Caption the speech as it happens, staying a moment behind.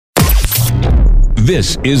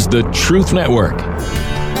This is the Truth Network.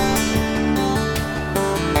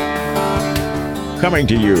 Coming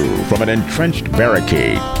to you from an entrenched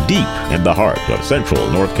barricade deep in the heart of central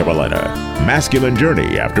North Carolina. Masculine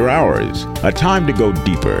Journey After Hours. A time to go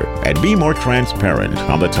deeper and be more transparent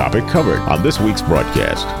on the topic covered on this week's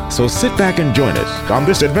broadcast. So sit back and join us on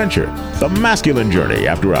this adventure. The Masculine Journey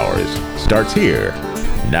After Hours starts here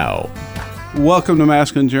now. Welcome to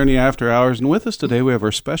Masculine Journey After Hours, and with us today we have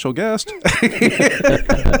our special guest,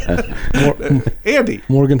 Andy.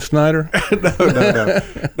 Morgan Snyder?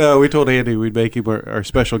 No, we told Andy we'd make him our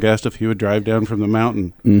special guest if he would drive down from the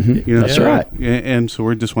mountain. Mm-hmm. You know, That's right. And so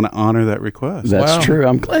we just want to honor that request. That's true.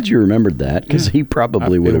 I'm glad you remembered that, because he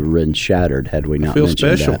probably would have been shattered had we not mentioned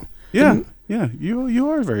special. that. Yeah, you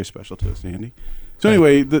are very special to us, Andy. So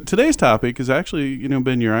anyway, today's topic has actually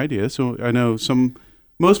been your idea. So I know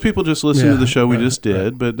most people just listen to the show we just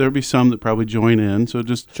did, but there'll be some that probably join in. So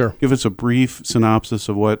just give us a brief synopsis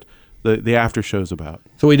of what the after show's about.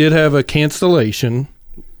 So we did have a cancellation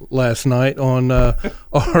last night on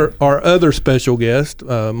our other special guest.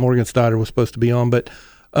 Morgan Snyder was supposed to be on, but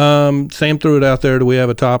Sam threw it out there. Do we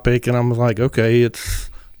have a topic? And I was like, okay,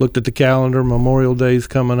 looked at the calendar. Memorial Day's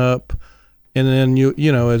coming up. And then,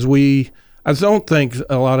 I don't think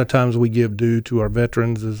a lot of times we give due to our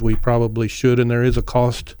veterans as we probably should, and there is a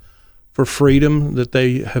cost for freedom that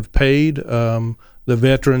they have paid. The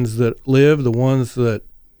veterans that live, the ones that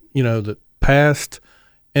that passed,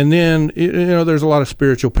 and then there's a lot of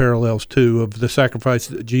spiritual parallels too of the sacrifice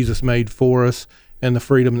that Jesus made for us and the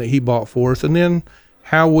freedom that He bought for us, and then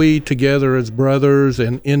how we together as brothers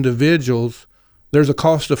and individuals. There's a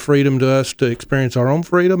cost of freedom to us to experience our own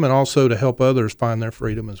freedom and also to help others find their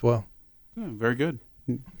freedom as well. Yeah, very good.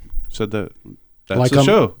 Said that. That's like the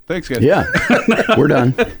show. Thanks, guys. Yeah, we're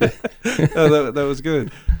done. That was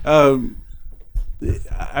good. I'm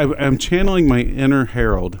channeling my inner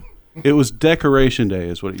Harold. It was Decoration Day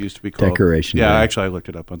is what it used to be called. Decoration Day. Yeah, actually, I looked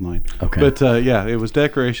it up online. Okay. But, it was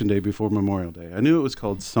Decoration Day before Memorial Day. I knew it was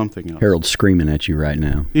called something else. Harold's screaming at you right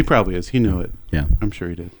now. He probably is. He knew it. Yeah. I'm sure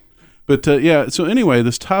he did. But, so anyway,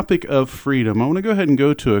 this topic of freedom, I want to go ahead and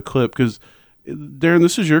go to a clip because, Darren,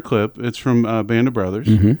 this is your clip. It's from Band of Brothers.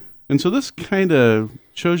 Mm-hmm. And so this kind of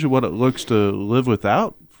shows you what it looks to live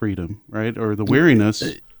without freedom, right? Or the weariness.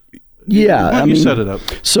 Yeah. Why don't you set it up?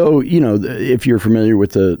 So, if you're familiar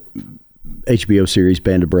with the HBO series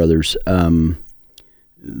Band of Brothers,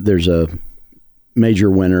 there's a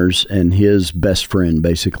Major Winters and his best friend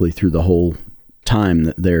basically through the whole time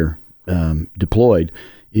that they're deployed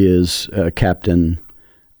is Captain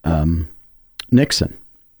Nixon.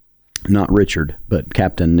 Not Richard, but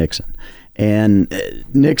Captain Nixon. And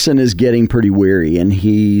Nixon is getting pretty weary, and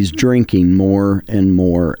he's drinking more and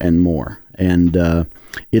more and more. And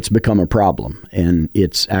it's become a problem, and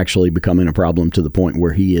it's actually becoming a problem to the point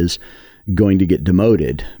where he is going to get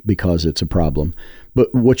demoted because it's a problem.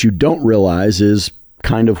 But what you don't realize is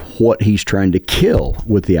kind of what he's trying to kill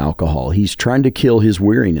with the alcohol. He's trying to kill his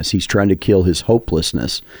weariness. He's trying to kill his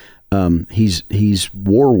hopelessness. He's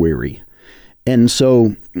war weary. And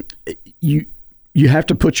so you have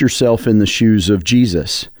to put yourself in the shoes of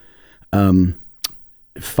Jesus,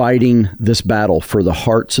 fighting this battle for the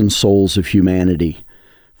hearts and souls of humanity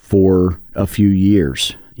for a few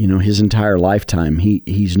years. His entire lifetime,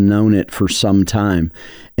 he's known it for some time.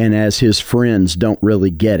 And as his friends don't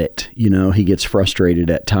really get it, he gets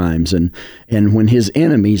frustrated at times. And when his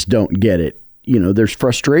enemies don't get it, there's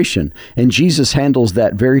frustration. And Jesus handles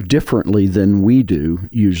that very differently than we do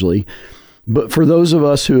usually. But for those of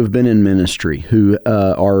us who have been in ministry, who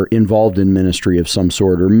are involved in ministry of some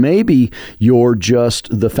sort, or maybe you're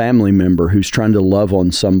just the family member who's trying to love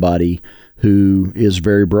on somebody who is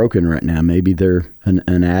very broken right now. Maybe they're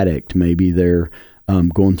an addict. Maybe they're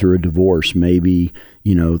going through a divorce. Maybe,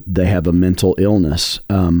 they have a mental illness.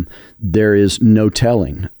 There is no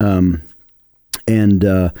telling.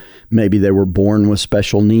 And maybe they were born with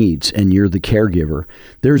special needs and you're the caregiver.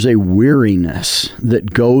 There's a weariness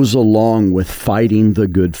that goes along with fighting the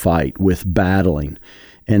good fight, with battling.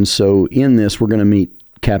 And so in this, we're going to meet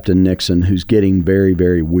Captain Nixon, who's getting very,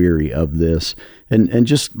 very weary of this. And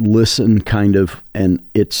just listen kind of, and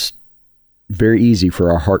it's very easy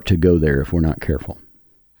for our heart to go there if we're not careful.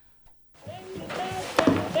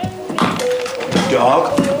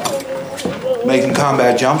 Dog. Making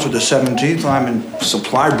combat jumps with the 17th. I'm in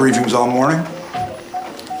supply briefings all morning.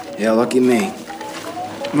 Yeah, lucky me.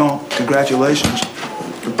 No, congratulations.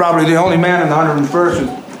 You're probably the only man in the 101st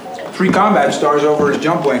with 3 combat stars over his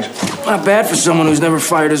jump wings. Not bad for someone who's never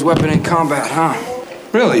fired his weapon in combat, huh?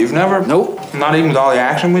 Really? You've never? Nope. Not even with all the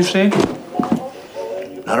action we've seen?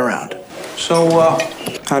 Not around. So,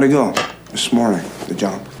 how'd it go? This morning, the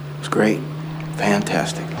jump. It was great.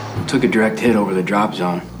 Fantastic. Took a direct hit over the drop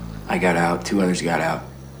zone. I got out. 2 others got out.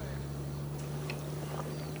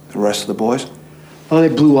 The rest of the boys? Well, they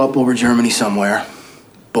blew up over Germany somewhere.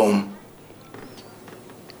 Boom.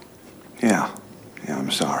 Yeah, I'm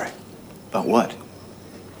sorry. About what?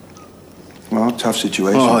 Well, tough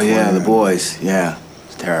situation. Oh, for yeah, you. the boys. Yeah,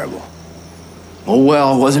 it's terrible. Oh,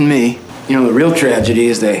 well, it wasn't me. You know, the real tragedy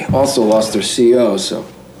is they also lost their CO, so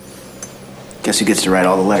guess who gets to write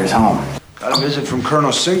all the letters home? Got a visit from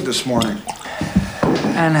Colonel Sink this morning.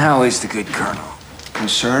 And Howie's the good colonel.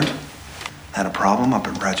 Concerned? Had a problem up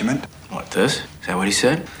at regiment. What, this? Is that what he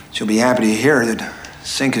said? She'll be happy to hear that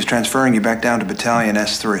Sink is transferring you back down to Battalion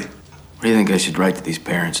S3. What do you think I should write to these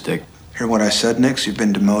parents, Dick? Hear what I said, Nix? You've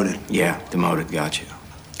been demoted. Yeah, demoted, got you.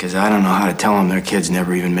 Because I don't know how to tell them their kids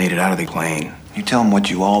never even made it out of the plane. You tell them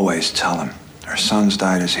what you always tell them. Their sons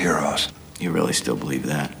died as heroes. You really still believe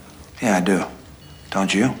that? Yeah, I do.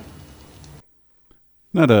 Don't you?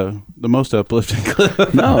 Not the most uplifting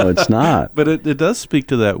clip. No, it's not. But it does speak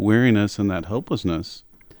to that weariness and that hopelessness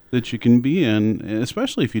that you can be in,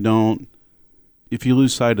 especially if you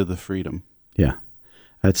lose sight of the freedom. Yeah.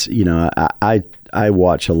 That's, I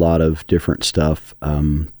watch a lot of different stuff,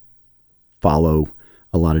 follow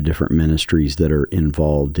a lot of different ministries that are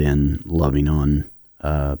involved in loving on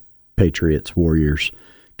patriots, warriors,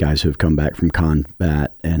 guys who have come back from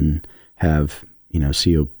combat and have,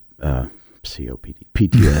 COPD,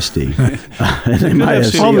 PTSD. They might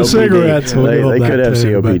have all the cigarettes. They could have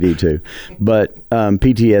COPD too, but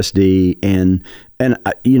PTSD and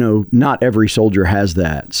not every soldier has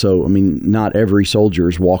that. So I mean, not every soldier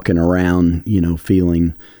is walking around,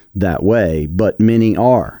 feeling that way, but many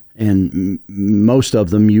are, and most of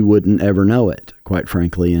them you wouldn't ever know it, quite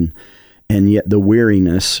frankly, and yet the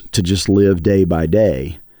weariness to just live day by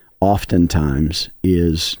day, oftentimes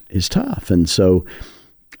is tough, and so.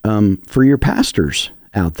 For your pastors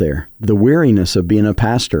out there, the weariness of being a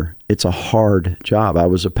pastor, it's a hard job. I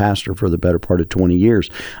was a pastor for the better part of 20 years.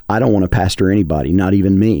 I don't want to pastor anybody, not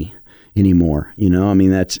even me anymore.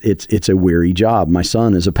 It's a weary job. My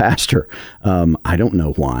son is a pastor. I don't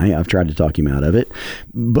know why. I've tried to talk him out of it,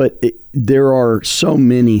 but there are so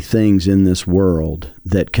many things in this world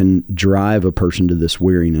that can drive a person to this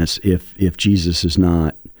weariness if Jesus is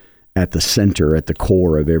not at the center, at the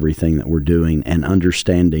core of everything that we're doing, and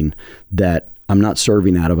understanding that I'm not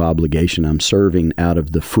serving out of obligation. I'm serving out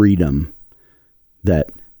of the freedom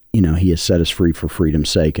that, he has set us free for freedom's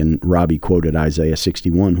sake. And Robbie quoted Isaiah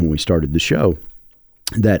 61 when we started the show,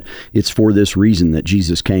 that it's for this reason that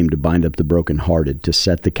Jesus came to bind up the brokenhearted, to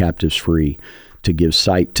set the captives free, to give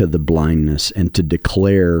sight to the blindness, and to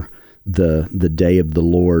declare the day of the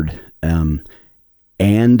Lord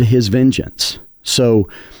and his vengeance. So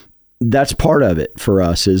that's part of it for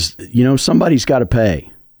us is, somebody's got to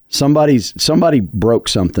pay. Somebody broke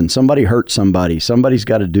something. Somebody hurt somebody. Somebody's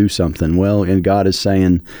got to do something. Well, and God is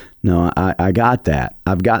saying, no, I got that.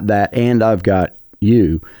 I've got that, and I've got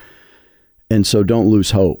you. And so don't lose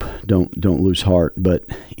hope. Don't lose heart. But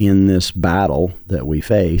in this battle that we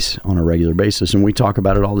face on a regular basis, and we talk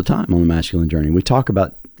about it all the time on the Masculine Journey, we talk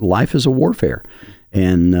about life as a warfare.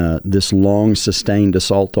 And this long, sustained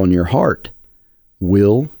assault on your heart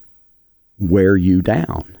will wear you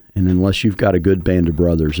down. And unless you've got a good band of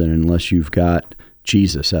brothers, and unless you've got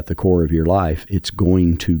Jesus at the core of your life, it's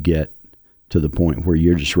going to get to the point where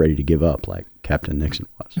you're just ready to give up, like Captain Nixon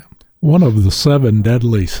was. One of the 7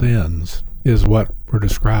 deadly sins is what we're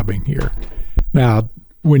describing here. Now,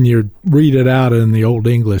 when you read it out in the Old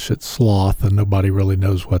English, it's sloth, and nobody really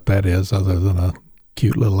knows what that is other than a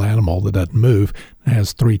cute little animal that doesn't move. It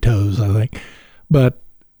has 3 toes, I think. But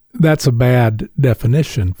that's a bad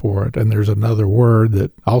definition for it. And there's another word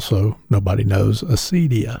that also nobody knows,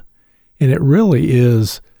 acedia. And it really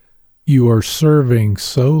is, you are serving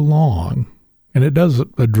so long, and it does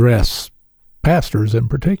address pastors in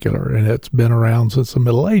particular, and it's been around since the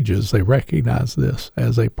Middle Ages. They recognize this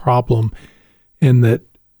as a problem in that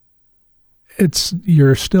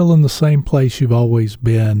you're still in the same place you've always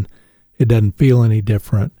been. It doesn't feel any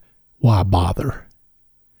different. Why bother?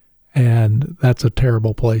 And that's a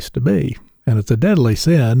terrible place to be. And it's a deadly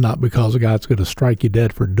sin, not because God's going to strike you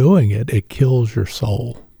dead for doing it. It kills your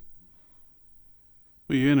soul.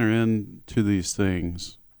 Well, you enter into these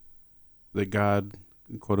things that God,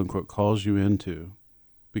 quote unquote, calls you into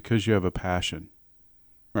because you have a passion,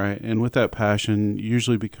 right? And with that passion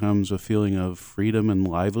usually becomes a feeling of freedom and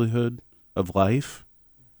livelihood, of life,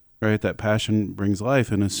 right? That passion brings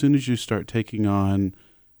life. And as soon as you start taking on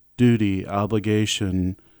duty,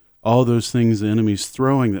 obligation, all those things the enemy's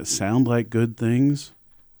throwing that sound like good things,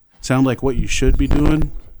 sound like what you should be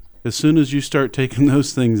doing, as soon as you start taking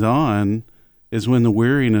those things on is when the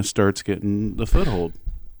weariness starts getting the foothold,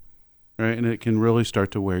 right? And it can really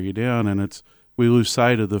start to wear you down, and we lose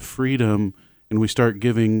sight of the freedom, and we start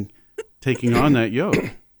taking on that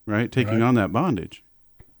yoke, right? Taking on that bondage.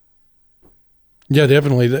 Yeah,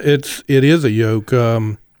 definitely. It is a yoke.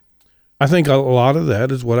 I think a lot of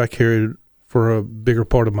that is what I carried for a bigger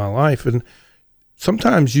part of my life. And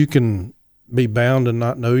sometimes you can be bound and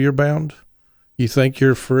not know you're bound. You think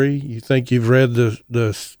you're free. You think you've read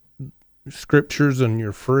the scriptures and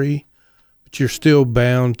you're free, but you're still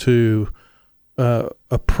bound to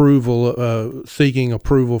seeking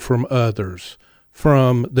approval from others,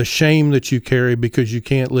 from the shame that you carry because you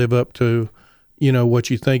can't live up to, what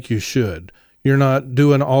you think you should. You're not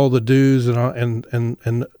doing all the do's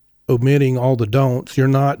and omitting all the don'ts. You're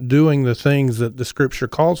not doing the things that the scripture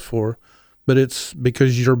calls for, but it's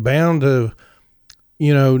because you're bound to,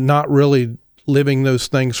 not really living those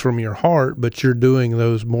things from your heart, but you're doing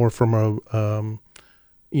those more from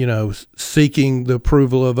seeking the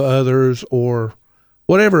approval of others or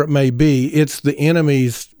whatever it may be. It's the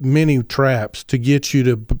enemy's many traps to get you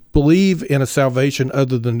to believe in a salvation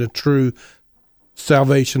other than the true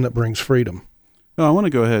salvation that brings freedom. Well, I want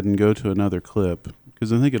to go ahead and go to another clip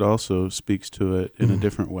because I think it also speaks to it in a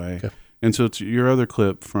different way. Okay. And so it's your other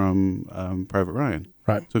clip from Private Ryan.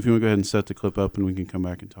 Right. So if you want to go ahead and set the clip up and we can come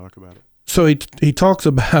back and talk about it. So he talks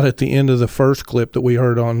about at the end of the first clip that we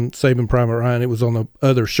heard on Saving Private Ryan. It was on the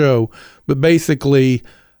other show. But basically,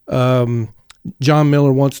 John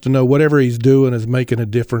Miller wants to know whatever he's doing is making a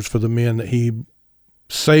difference for the men, that he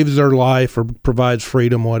saves their life or provides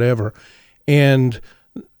freedom, whatever. And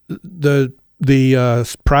the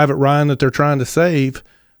Private Ryan that they're trying to save,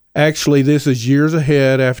 actually this is years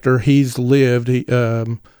ahead after he's lived.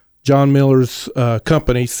 John Miller's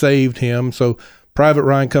company saved him. So Private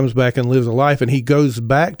Ryan comes back and lives a life, and he goes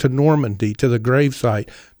back to Normandy, to the gravesite,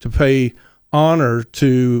 to pay honor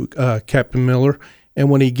to Captain Miller. And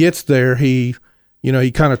when he gets there, he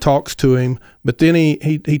kind of talks to him, but then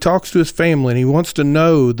he talks to his family, and he wants to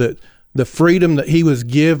know that the freedom that he was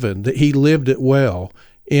given, that he lived it well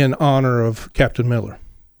in honor of Captain Miller.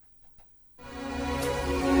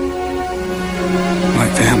 My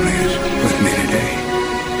family is with me today.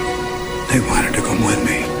 They wanted to come with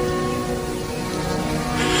me.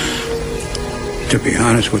 To be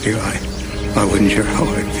honest with you, I wasn't sure how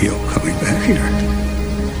I'd feel coming back here.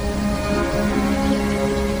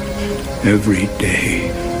 Every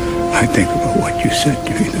day, I think about what you said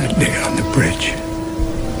to me that day on the bridge.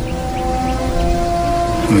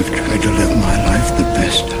 I've tried to live my life the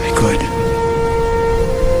best I could.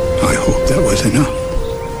 I hope that was enough.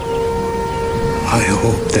 I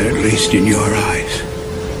hope that at least in your eyes,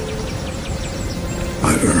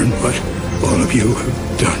 I've earned what all of you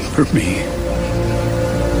have done for me.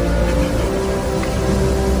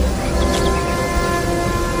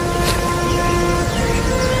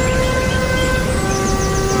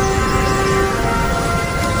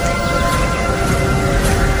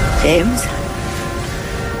 James,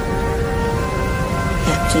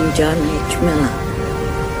 Captain John H. Miller.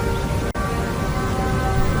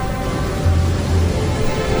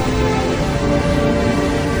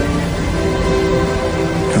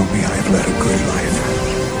 Tell me I've led a good life.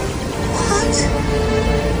 What?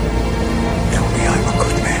 Tell me I'm a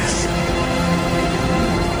good man.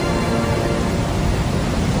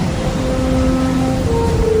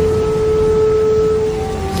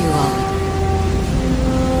 You are.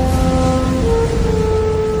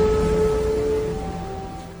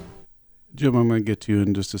 Jim, I'm going to get to you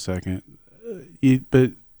in just a second.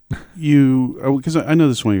 Because I know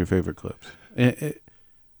this is one of your favorite clips.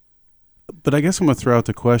 But I guess I'm going to throw out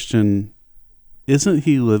the question, isn't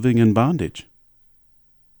he living in bondage?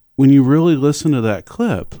 When you really listen to that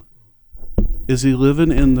clip, is he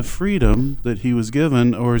living in the freedom that he was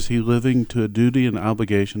given, or is he living to a duty and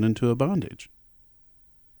obligation and to a bondage?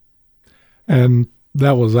 And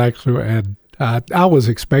that was actually, I was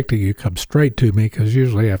expecting you to come straight to me because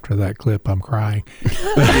usually after that clip I'm crying.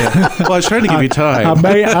 Well, I was trying to give you time.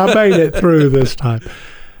 I made it through this time.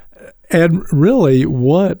 And really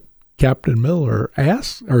what Captain Miller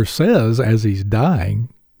asks or says as he's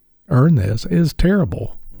dying, earn this, is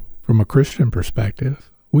terrible from a Christian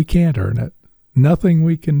perspective. We can't earn it. Nothing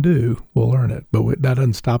we can do will earn it, but that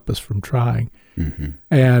doesn't stop us from trying. Mm-hmm.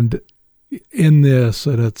 And in this,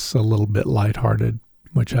 and it's a little bit lighthearted,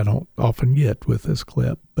 which I don't often get with this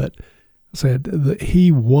clip, but said that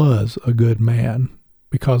he was a good man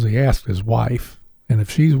because he asked his wife. And if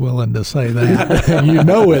she's willing to say that, you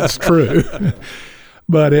know it's true.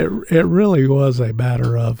 But it really was a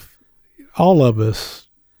matter of all of us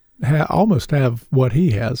almost have what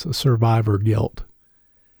he has, a survivor guilt.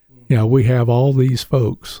 You know, we have all these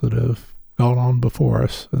folks that have gone on before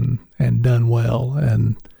us and done well,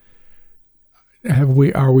 and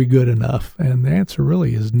are we good enough? And the answer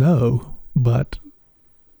really is no, but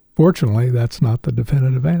fortunately, that's not the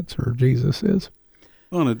definitive answer. Jesus is.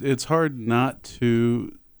 Well, it's hard not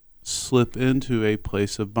to slip into a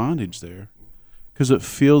place of bondage there, because it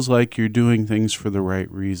feels like you're doing things for the right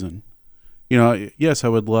reason. You know, yes, I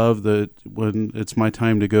would love that when it's my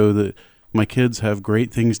time to go, that my kids have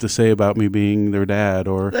great things to say about me being their dad,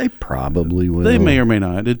 or they probably will. They may or may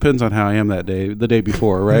not. It depends on how I am that day, the day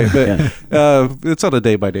before, right? But it's on a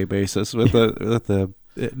day-by-day basis with the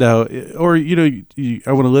now, or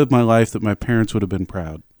I want to live my life that my parents would have been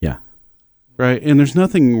proud. Yeah. Right. And there's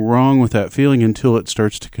nothing wrong with that feeling until it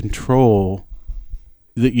starts to control,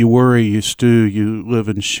 that you worry, you stew, you live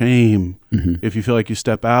in shame. Mm-hmm. If you feel like you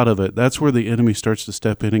step out of it, that's where the enemy starts to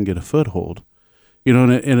step in and get a foothold. You know,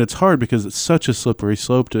 and it's hard because it's such a slippery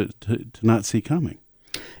slope to not see coming.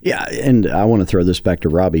 Yeah, and I want to throw this back to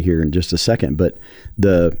Robbie here in just a second, but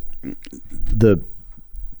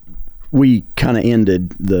we kind of ended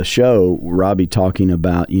the show, Robbie talking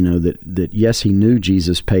about, that yes, he knew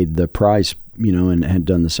Jesus paid the price, and had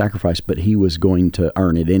done the sacrifice, but he was going to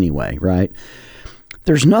earn it anyway, right?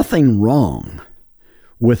 There's nothing wrong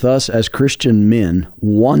with us as Christian men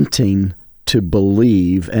wanting to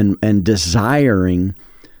believe and desiring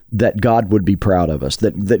that God would be proud of us,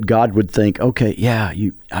 that God would think, okay, yeah,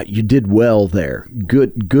 you did well there,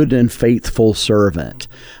 good and faithful servant.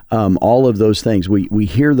 All of those things, we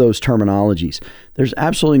hear those terminologies. There's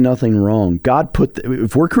absolutely nothing wrong. God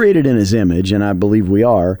if we're created in His image, and I believe we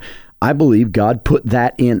are, I believe God put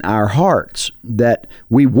that in our hearts, that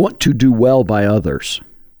we want to do well by others,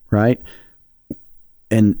 right?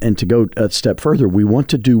 And to go a step further, we want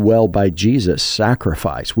to do well by Jesus'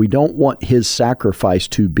 sacrifice. We don't want His sacrifice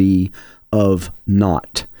to be of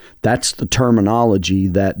naught. That's the terminology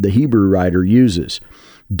that the Hebrew writer uses.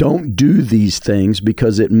 Don't do these things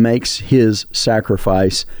because it makes His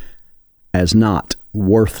sacrifice as not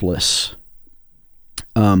worthless.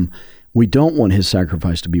 We don't want His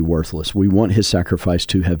sacrifice to be worthless. We want His sacrifice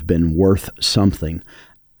to have been worth something.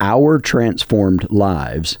 Our transformed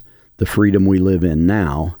lives, the freedom we live in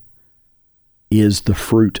now, is the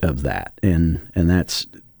fruit of that. And that's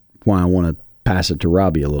why I want to pass it to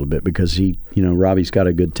Robbie a little bit, because Robbie's got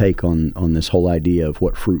a good take on this whole idea of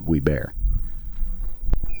what fruit we bear.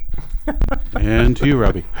 And to you,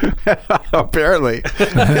 Robbie. Apparently.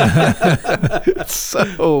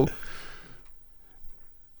 So,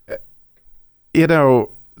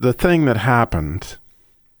 the thing that happened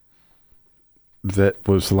that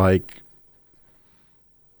was like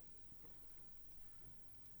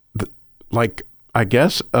I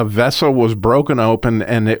guess a vessel was broken open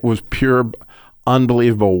and it was pure,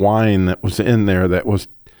 unbelievable wine that was in there that was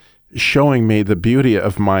showing me the beauty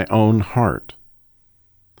of my own heart.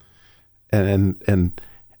 And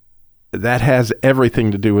that has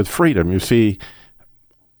everything to do with freedom. You see,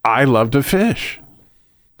 I love to fish.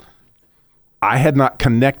 I had not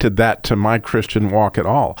connected that to my Christian walk at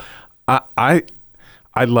all.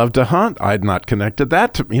 I love to hunt. I had not connected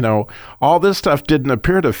that to, all this stuff didn't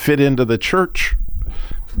appear to fit into the church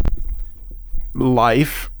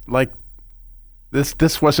life. Like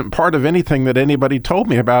this wasn't part of anything that anybody told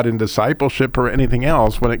me about in discipleship or anything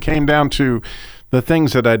else. When it came down to the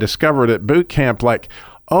things that I discovered at boot camp, like,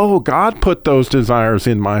 oh, God put those desires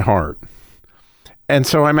in my heart. And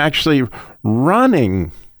so I'm actually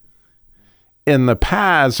running in the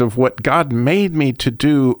paths of what God made me to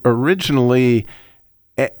do originally,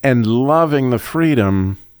 and loving the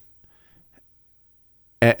freedom.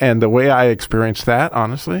 And the way I experience that,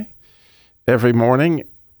 honestly, every morning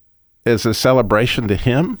is a celebration to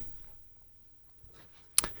Him.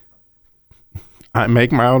 I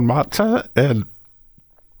make my own matzah,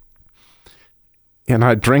 and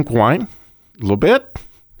I drink wine a little bit.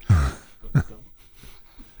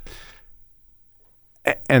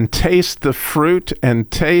 And taste the fruit and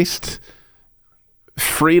taste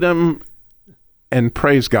freedom and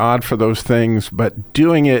praise God for those things, but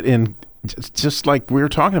doing it in just like we were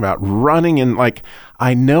talking about, running in like,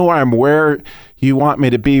 I know I'm where you want me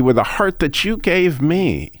to be with a heart that you gave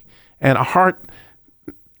me, and a heart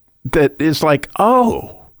that is like,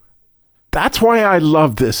 oh, that's why I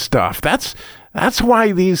love this stuff. That's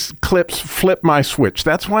why these clips flip my switch.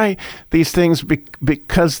 That's why these things,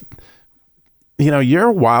 because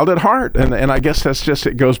you're wild at heart. And I guess that's just,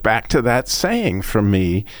 it goes back to that saying from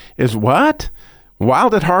me is what?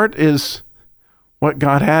 Wild at heart is what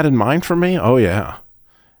God had in mind for me? Oh, yeah.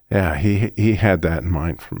 Yeah, he had that in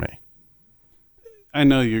mind for me. I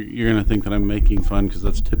know you're going to think that I'm making fun because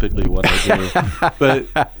that's typically what I do. But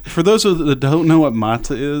for those that don't know what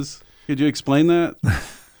matzah is, could you explain that?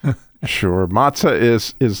 Sure.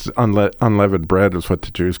 Matzah is unleavened bread is what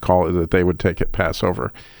the Jews call it, that they would take at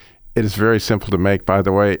Passover. It is very simple to make, by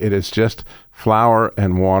the way. It is just flour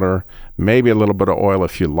and water, maybe a little bit of oil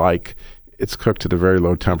if you like. It's cooked at a very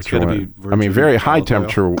low temperature. Very high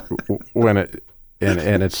temperature when it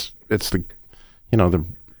and it's the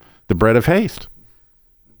the bread of haste.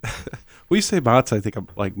 We say matzah, I think of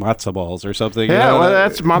like matzo balls or something. Yeah, well,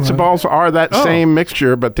 that's matzo balls are that same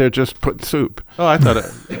mixture, but they're just put soup. Oh, I thought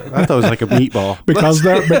it was like a meatball because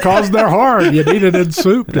they're hard. You need it in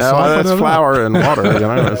soup. That's flour and water.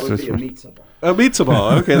 That would be a matzo ball. A matzo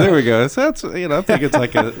ball. Okay, there we go. So that's I think it's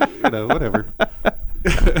like a whatever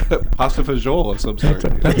pasta fagioli of some sort.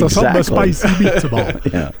 That's a spicy matzo ball.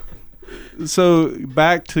 Yeah. So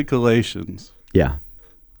back to Galatians. Yeah.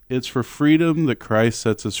 It's for freedom that Christ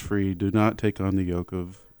sets us free. Do not take on the yoke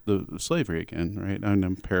of the slavery again, right? And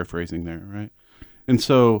I'm paraphrasing there, right? And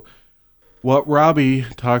so what Robbie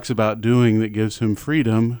talks about doing that gives him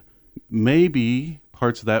freedom, maybe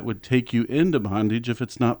parts of that would take you into bondage if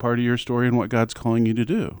it's not part of your story and what God's calling you to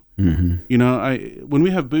do. Mm-hmm. When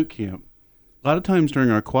we have boot camp, a lot of times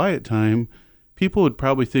during our quiet time, people would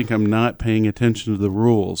probably think I'm not paying attention to the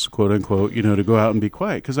rules, quote unquote, to go out and be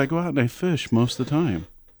quiet, because I go out and I fish most of the time.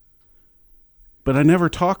 But I never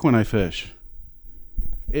talk when I fish,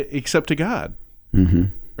 except to God,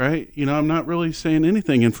 right? I'm not really saying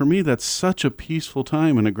anything. And for me, that's such a peaceful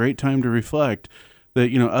time and a great time to reflect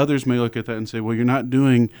that, others may look at that and say, well, you're not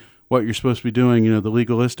doing what you're supposed to be doing, the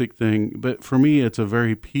legalistic thing. But for me, it's a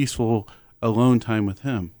very peaceful, alone time with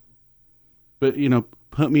him. But,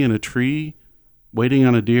 put me in a tree waiting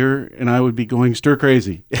on a deer and I would be going stir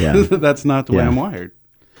crazy. Yeah. That's not the way I'm wired.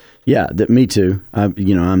 Yeah, me too.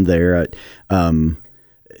 I'm there.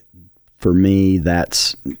 For me,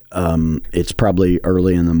 that's it's probably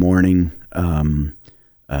early in the morning,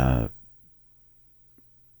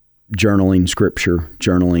 journaling scripture,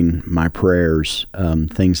 journaling my prayers,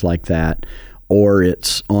 things like that, or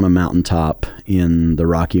it's on a mountaintop in the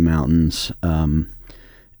Rocky Mountains,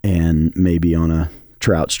 and maybe on a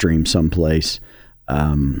trout stream someplace.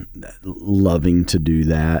 Loving to do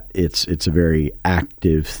that. It's a very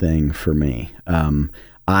active thing for me.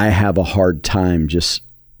 I have a hard time just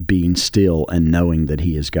being still and knowing that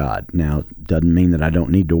he is God. Now, doesn't mean that I don't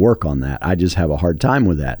need to work on that. I just have a hard time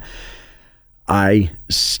with that. I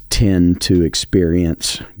tend to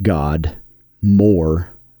experience God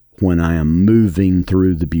more when I am moving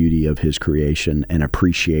through the beauty of his creation and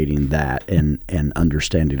appreciating that and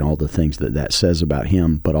understanding all the things that says about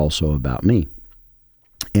him, but also about me.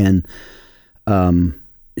 And,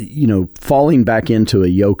 falling back into a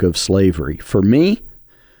yoke of slavery. For me,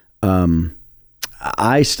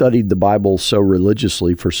 I studied the Bible so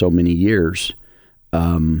religiously for so many years,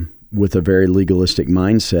 with a very legalistic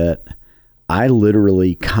mindset. I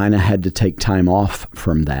literally kind of had to take time off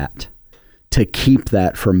from that to keep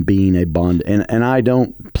that from being a bond.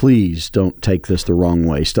 And please don't take this the wrong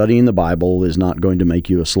way. Studying the Bible is not going to make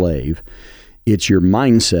you a slave. It's your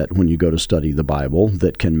mindset when you go to study the Bible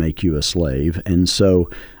that can make you a slave. And so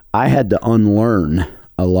I had to unlearn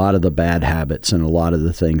a lot of the bad habits and a lot of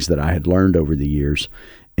the things that I had learned over the years.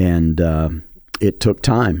 And it took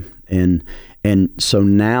time. And so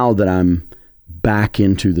now that I'm back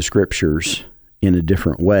into the scriptures in a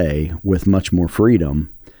different way with much more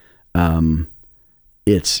freedom,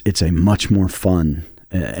 it's a much more fun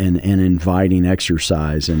and inviting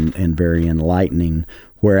exercise and very enlightening.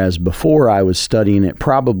 Whereas before I was studying it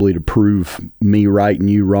probably to prove me right and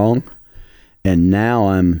you wrong. And now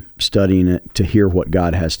I'm studying it to hear what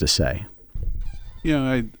God has to say.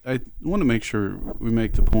 I want to make sure we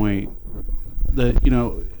make the point that,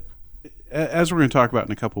 as we're going to talk about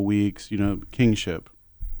in a couple weeks, kingship.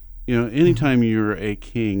 Anytime you're a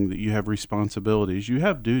king, that you have responsibilities, you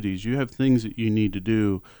have duties, you have things that you need to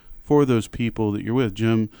do for those people that you're with.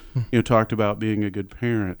 Jim, talked about being a good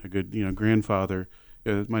parent, a good, grandfather.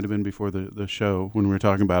 It might have been before the show when we were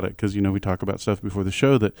talking about it, because, we talk about stuff before the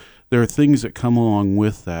show, that there are things that come along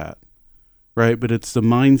with that, right? But it's the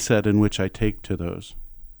mindset in which I take to those.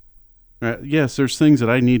 Right? Yes, there's things that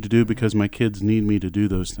I need to do because my kids need me to do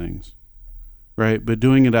those things, right? But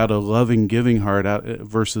doing it out of loving, giving heart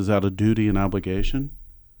versus out of duty and obligation,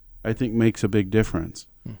 I think makes a big difference.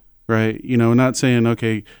 Right, not saying,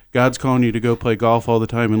 okay, God's calling you to go play golf all the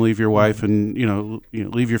time and leave your wife and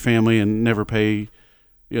leave your family and never pay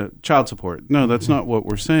child support. No, that's not what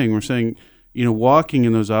we're saying. We're saying, walking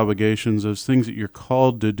in those obligations, those things that you're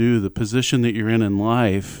called to do, the position that you're in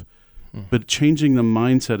life, but changing the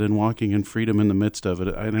mindset and walking in freedom in the midst of it.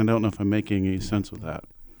 And I don't know if I'm making any sense with that.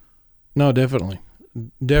 No, definitely.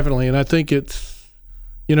 And I think it's,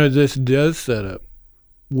 this does set up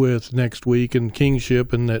with next week and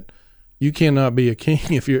kingship, and that you cannot be a king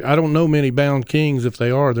if you're, I don't know many bound kings. If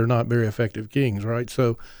they are, they're not very effective kings, right?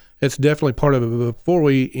 So it's definitely part of it. But before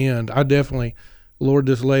we end, Lord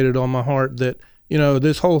just laid it on my heart that,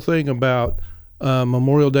 this whole thing about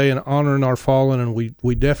Memorial Day and honoring our fallen, and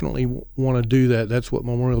we definitely want to do that. That's what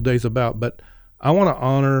Memorial Day is about. But I want to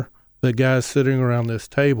honor the guys sitting around this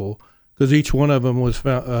table, because each one of them was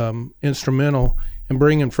instrumental in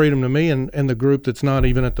bringing freedom to me and the group that's not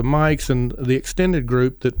even at the mics and the extended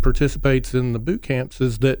group that participates in the boot camps.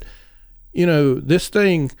 Is that, this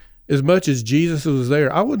thing, as much as Jesus was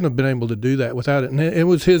there, I wouldn't have been able to do that without it. And it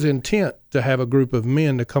was his intent to have a group of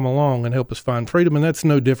men to come along and help us find freedom. And that's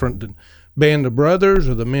no different than Band of Brothers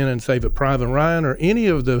or the men in Save It Private Ryan or any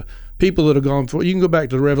of the people that have gone through. You can go back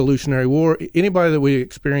to the Revolutionary War. Anybody that we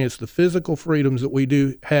experience the physical freedoms that we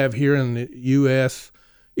do have here in the U.S.,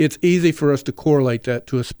 it's easy for us to correlate that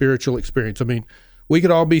to a spiritual experience. I mean, we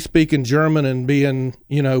could all be speaking German and being,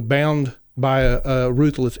 bound by a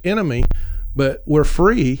ruthless enemy, but we're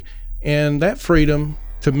free. And that freedom,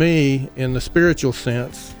 to me, in the spiritual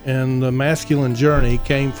sense and the masculine journey,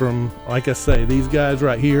 came from, like I say, these guys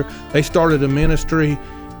right here. They started a ministry.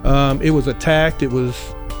 It was attacked.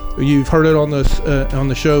 You've heard it on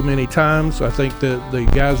the show many times. I think that the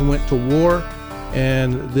guys went to war,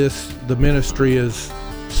 and the ministry is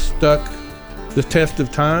stuck the test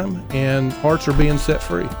of time, and hearts are being set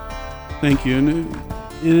free. Thank you. And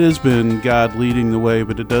it has been God leading the way,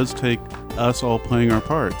 but it does take us all playing our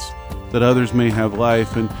parts, that others may have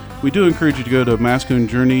life. And we do encourage you to go to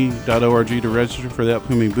masculinejourney.org to register for the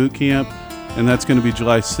upcoming boot camp. And that's going to be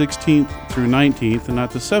July 16th through 19th, and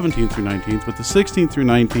not the 17th through 19th, but the 16th through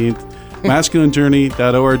 19th,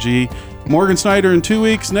 masculinejourney.org. Morgan Snyder in 2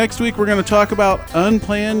 weeks. Next week, we're going to talk about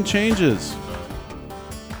unplanned changes.